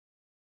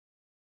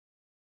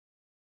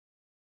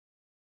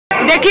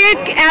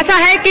देखिए, ऐसा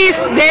है कि इस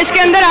देश के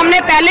अंदर हमने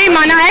पहले ही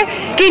माना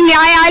है कि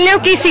न्यायालयों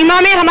की सीमा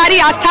में हमारी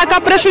आस्था का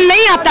प्रश्न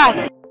नहीं आता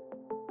है।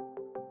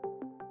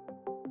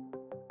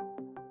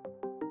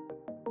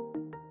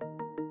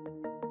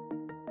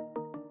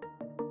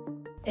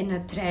 In a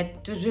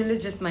threat to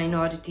religious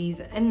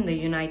minorities in the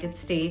United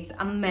States,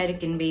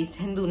 American-based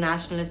Hindu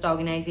nationalist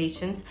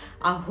organizations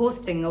are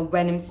hosting a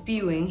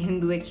venom-spewing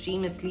Hindu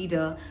extremist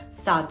leader,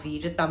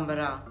 Sadhvi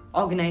Ritambhara.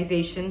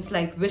 Organizations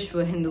like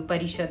Vishwa Hindu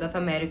Parishad of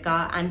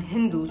America and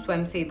Hindu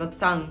Swamsevak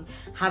Sangh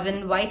have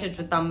invited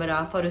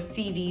Ritambhara for a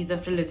series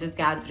of religious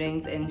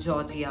gatherings in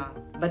Georgia.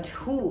 But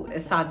who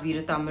is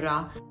Sadhvi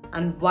Ritambhara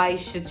and why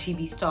should she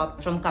be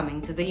stopped from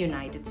coming to the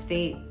United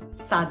States?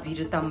 Sadhvi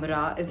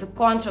Ritambhara is a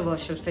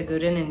controversial figure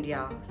in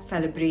India,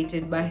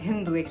 celebrated by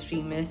Hindu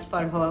extremists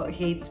for her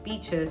hate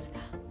speeches,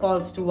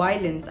 calls to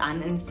violence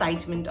and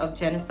incitement of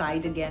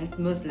genocide against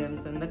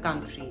Muslims in the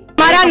country.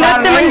 हमारा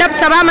नृत्य मंडप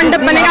सभा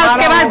मंडप बनेगा,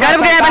 उसके बाद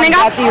गर्भगृह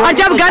बनेगा और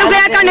जब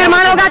गर्भगृह का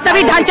निर्माण होगा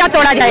तभी ढांचा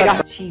तोड़ा जाएगा.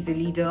 She is a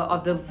leader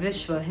of the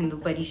Vishwa Hindu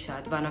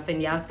Parishad, one of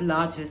India's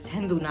largest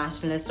Hindu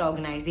nationalist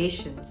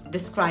organizations,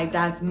 described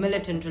as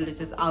militant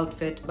religious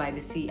outfit by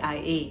the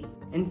CIA.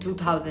 In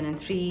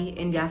 2003,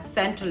 India's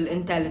Central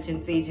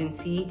Intelligence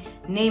Agency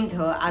named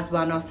her as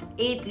one of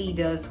 8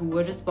 leaders who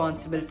were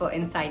responsible for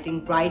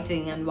inciting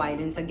rioting and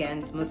violence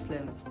against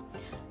Muslims,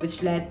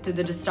 which led to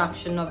the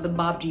destruction of the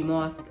Babri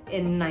Mosque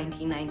in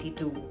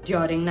 1992.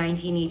 During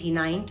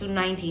 1989 to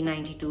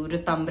 1992,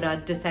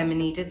 Ritambhara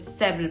disseminated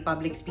several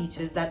public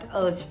speeches that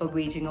urged for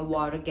waging a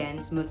war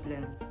against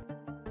Muslims.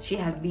 She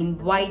has been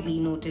widely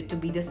noted to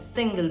be the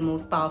single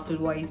most powerful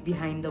voice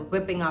behind the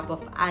whipping up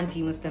of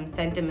anti-Muslim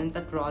sentiments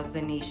across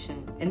the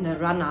nation in the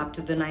run-up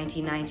to the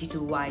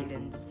 1992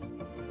 violence.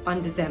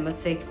 On December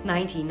 6,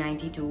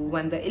 1992,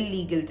 when the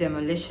illegal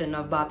demolition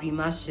of Babri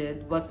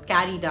Masjid was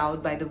carried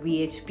out by the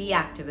VHP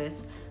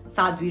activists,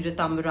 Sadhvi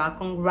Ritambhara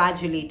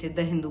congratulated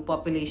the Hindu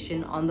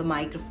population on the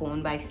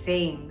microphone by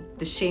saying,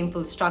 "The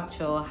shameful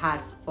structure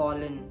has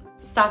fallen."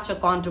 Such a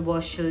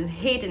controversial,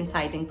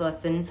 hate-inciting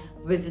person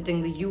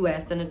visiting the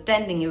US and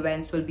attending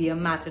events will be a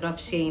matter of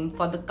shame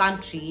for the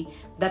country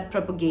that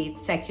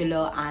propagates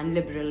secular and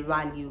liberal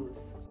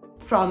values.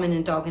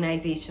 Prominent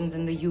organizations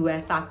in the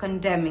US are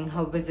condemning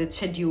her visit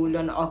scheduled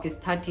on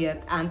August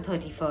 30th and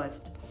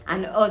 31st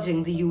and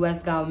urging the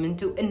US government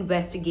to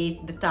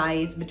investigate the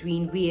ties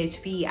between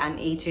VHP and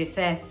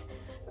HSS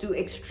to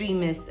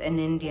extremists in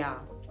India.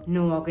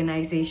 No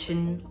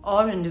organization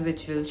or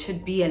individual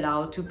should be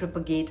allowed to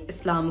propagate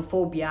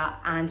Islamophobia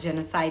and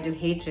genocidal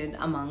hatred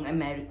among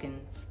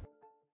Americans.